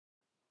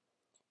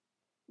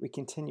We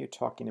continue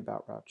talking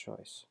about route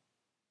choice.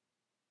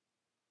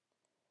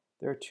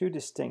 There are two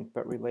distinct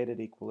but related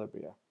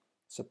equilibria: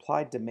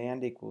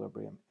 supply-demand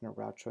equilibrium and a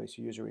route choice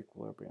user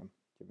equilibrium,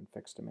 given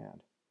fixed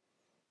demand.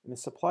 In the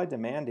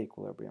supply-demand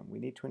equilibrium, we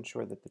need to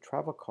ensure that the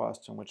travel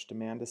costs on which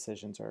demand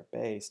decisions are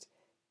based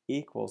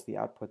equals the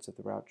outputs of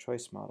the route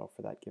choice model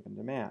for that given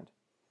demand.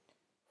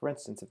 For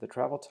instance, if the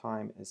travel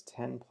time is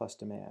 10 plus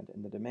demand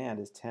and the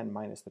demand is 10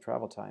 minus the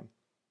travel time,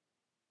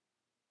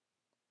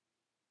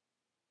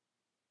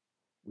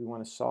 we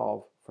want to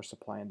solve for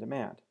supply and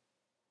demand.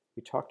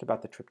 We talked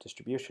about the trip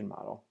distribution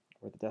model,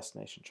 or the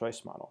destination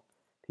choice model.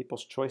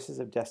 People's choices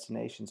of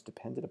destinations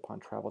depended upon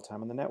travel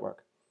time on the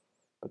network,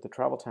 but the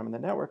travel time on the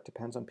network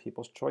depends on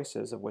people's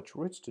choices of which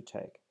routes to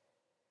take.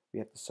 We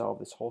have to solve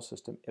this whole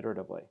system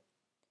iteratively.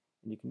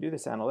 And you can do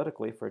this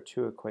analytically for a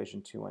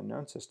two-equation,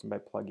 two-unknown system by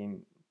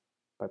plugging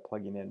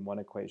in one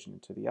equation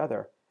into the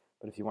other.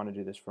 But if you want to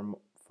do this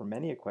for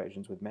many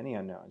equations with many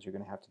unknowns, you're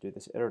going to have to do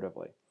this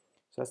iteratively.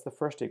 So that's the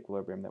first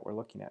equilibrium that we're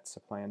looking at,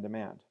 supply and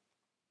demand.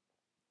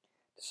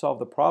 To solve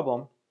the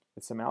problem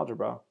with some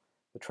algebra,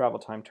 the travel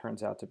time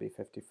turns out to be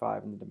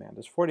 55 and the demand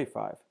is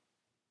 45.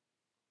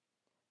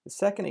 The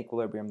second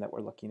equilibrium that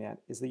we're looking at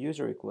is the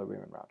user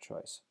equilibrium in route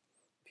choice.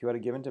 If you had a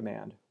given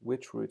demand,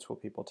 which routes will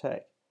people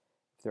take?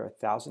 If there are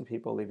 1,000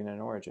 people leaving an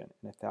origin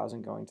and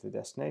 1,000 going to the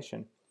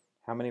destination,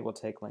 how many will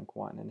take link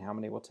 1 and how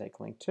many will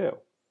take link 2?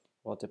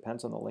 Well, it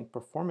depends on the link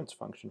performance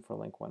function for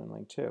link 1 and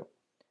link 2.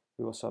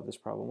 We will solve this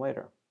problem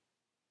later.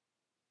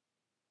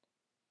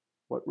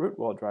 What route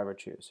will a driver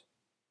choose?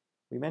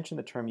 We mentioned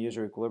the term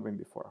user equilibrium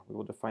before. We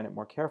will define it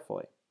more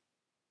carefully.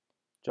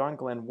 John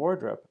Glenn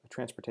Wardrop, a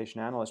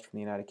transportation analyst from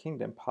the United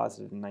Kingdom,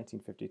 posited in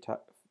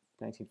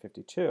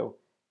 1952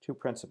 two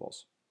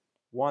principles.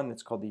 One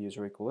that's called the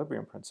user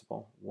equilibrium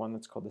principle, one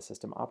that's called the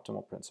system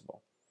optimal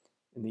principle.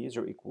 In the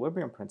user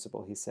equilibrium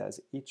principle, he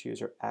says each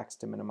user acts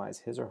to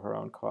minimize his or her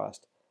own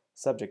cost,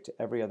 subject to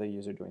every other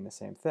user doing the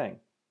same thing.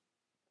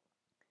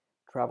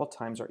 Travel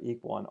times are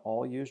equal on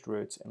all used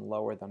routes and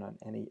lower than on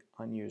any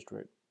unused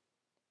route.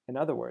 In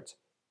other words,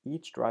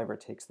 each driver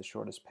takes the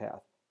shortest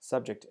path,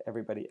 subject to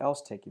everybody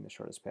else taking the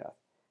shortest path.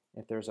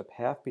 If there's a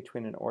path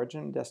between an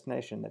origin and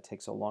destination that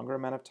takes a longer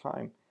amount of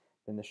time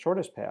than the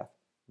shortest path,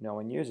 no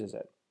one uses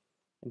it.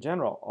 In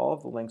general, all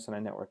of the links on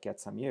a network get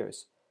some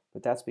use,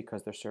 but that's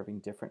because they're serving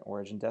different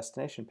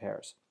origin-destination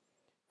pairs.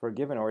 For a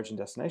given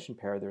origin-destination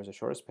pair, there is a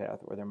shortest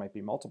path, or there might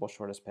be multiple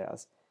shortest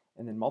paths,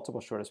 and then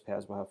multiple shortest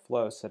paths will have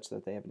flows such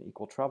that they have an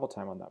equal travel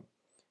time on them.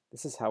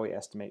 This is how we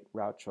estimate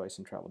route choice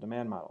and travel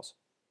demand models.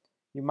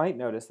 You might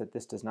notice that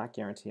this does not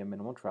guarantee a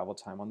minimum travel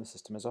time on the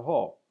system as a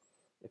whole.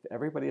 If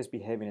everybody is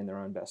behaving in their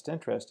own best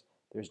interest,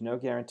 there's no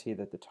guarantee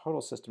that the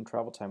total system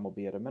travel time will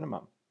be at a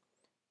minimum.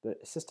 The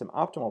system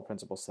optimal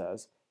principle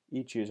says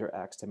each user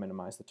acts to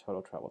minimize the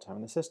total travel time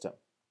in the system.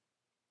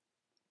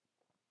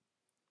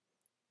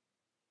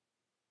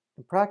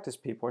 In practice,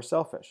 people are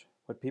selfish.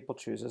 What people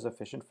choose is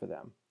efficient for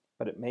them,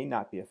 but it may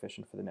not be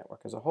efficient for the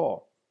network as a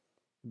whole.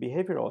 The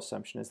behavioral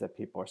assumption is that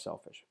people are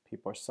selfish.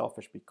 People are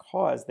selfish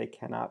because they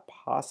cannot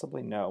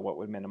possibly know what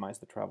would minimize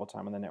the travel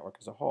time on the network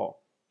as a whole.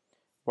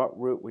 What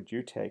route would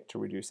you take to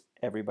reduce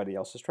everybody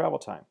else's travel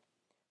time?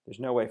 There's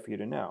no way for you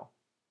to know.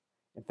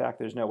 In fact,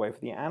 there's no way for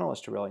the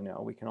analyst to really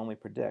know. We can only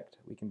predict.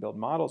 We can build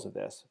models of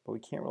this, but we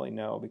can't really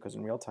know because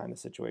in real time the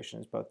situation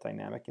is both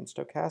dynamic and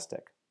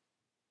stochastic.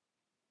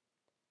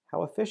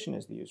 How efficient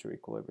is the user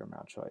equilibrium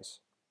route choice?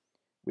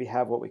 We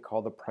have what we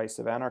call the price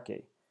of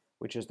anarchy,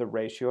 which is the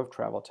ratio of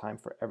travel time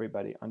for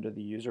everybody under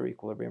the user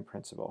equilibrium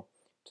principle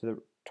to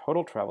the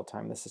total travel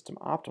time in the system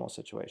optimal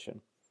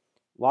situation.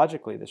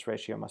 Logically, this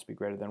ratio must be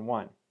greater than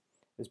 1. It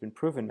has been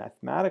proven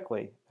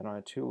mathematically that on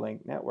a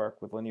two-link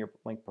network with linear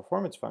link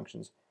performance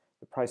functions,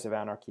 the price of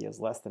anarchy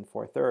is less than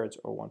 4/3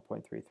 or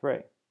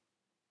 1.33.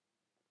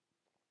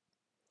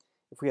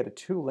 If we had a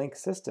two-link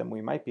system,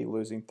 we might be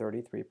losing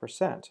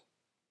 33%,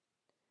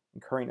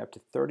 incurring up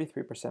to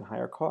 33%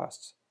 higher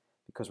costs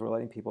because we're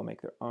letting people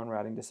make their own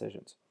routing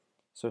decisions.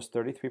 So is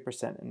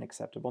 33% an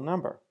acceptable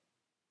number?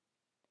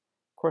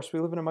 Of course, we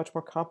live in a much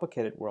more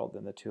complicated world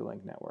than the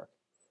two-link network.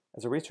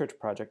 As a research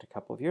project a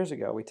couple of years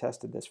ago, we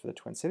tested this for the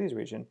Twin Cities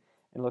region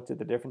and looked at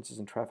the differences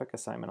in traffic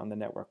assignment on the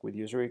network with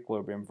user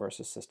equilibrium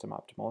versus system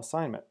optimal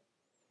assignment.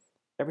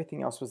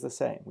 Everything else was the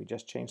same. We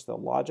just changed the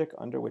logic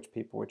under which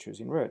people were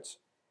choosing routes.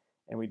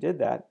 And we did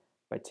that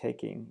by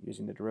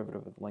using the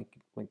derivative of the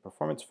link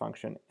performance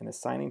function and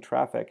assigning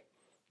traffic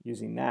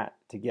using that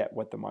to get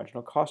what the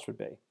marginal cost would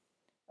be.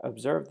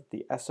 Observe that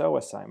the SO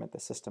assignment, the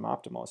system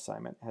optimal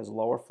assignment, has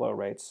lower flow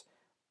rates,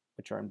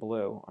 which are in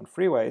blue, on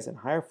freeways and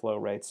higher flow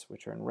rates,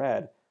 which are in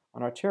red,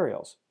 on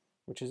arterials,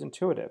 which is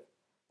intuitive.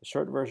 The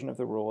short version of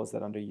the rule is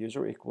that under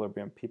user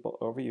equilibrium, people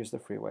overuse the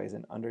freeways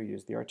and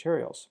underuse the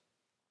arterials.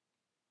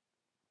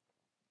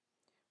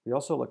 We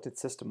also looked at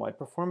system-wide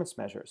performance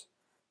measures,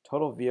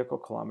 total vehicle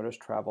kilometers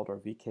traveled, or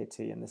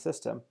VKT, in the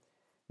system.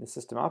 The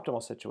system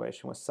optimal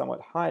situation was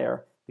somewhat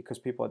higher because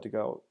people had to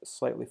go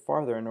slightly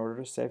farther in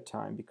order to save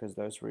time because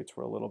those routes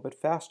were a little bit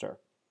faster.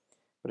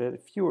 But it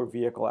had fewer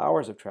vehicle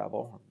hours of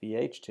travel, or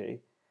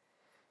VHT,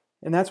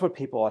 And that's what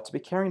people ought to be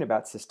caring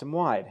about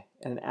system-wide,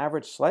 and an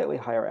average slightly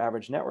higher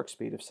average network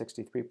speed of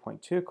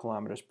 63.2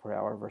 kilometers per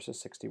hour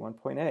versus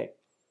 61.8.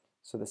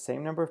 So the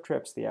same number of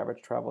trips, the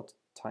average travel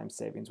time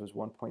savings was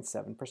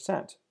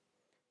 1.7%.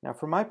 Now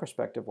from my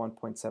perspective,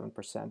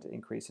 1.7%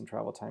 increase in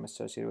travel time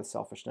associated with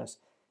selfishness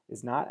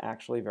is not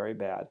actually very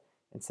bad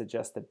and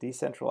suggests that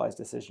decentralized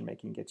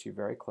decision-making gets you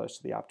very close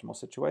to the optimal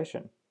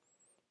situation.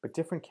 But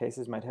different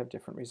cases might have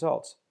different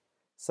results.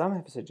 Some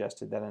have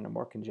suggested that in a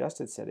more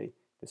congested city,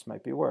 this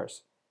might be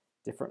worse.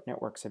 Different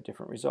networks have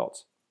different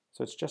results,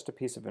 so it's just a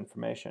piece of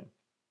information.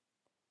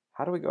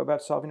 How do we go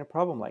about solving a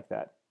problem like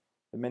that?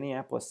 The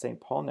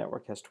Minneapolis-St. Paul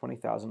network has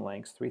 20,000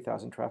 links,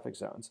 3,000 traffic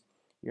zones.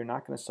 You're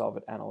not going to solve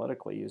it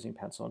analytically using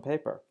pencil and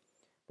paper,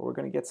 but we're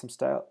going to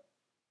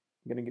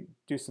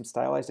do some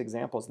stylized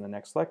examples in the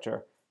next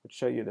lecture which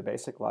show you the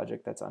basic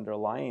logic that's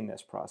underlying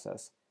this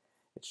process.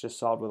 It's just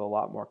solved with a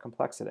lot more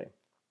complexity.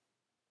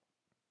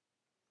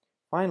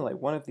 Finally,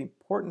 one of the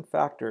important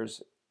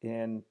factors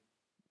in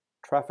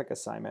traffic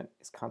assignment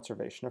is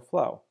conservation of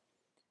flow.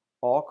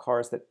 All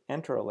cars that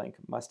enter a link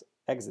must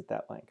exit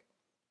that link.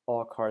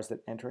 All cars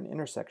that enter an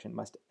intersection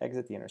must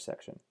exit the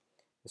intersection.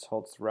 This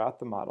holds throughout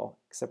the model,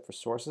 except for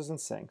sources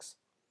and sinks,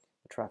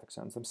 the traffic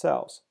zones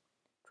themselves.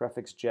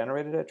 Traffic's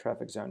generated at a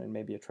traffic zone and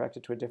may be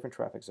attracted to a different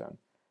traffic zone.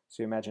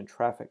 So you imagine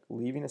traffic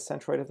leaving the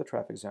centroid of the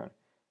traffic zone,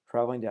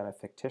 traveling down a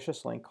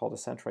fictitious link called a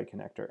centroid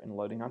connector and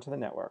loading onto the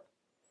network.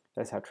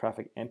 That's how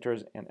traffic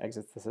enters and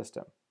exits the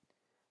system.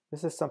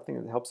 This is something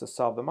that helps us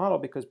solve the model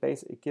because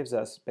it gives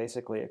us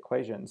basically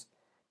equations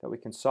that we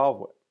can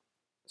solve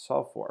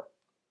for.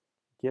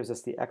 It gives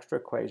us the extra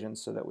equations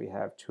so that we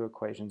have two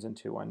equations and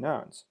two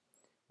unknowns.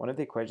 One of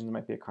the equations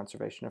might be a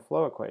conservation of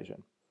flow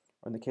equation,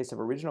 or in the case of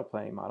a regional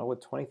planning model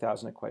with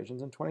 20,000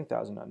 equations and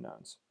 20,000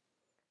 unknowns.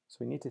 So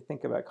we need to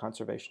think about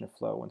conservation of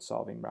flow when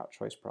solving route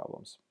choice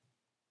problems.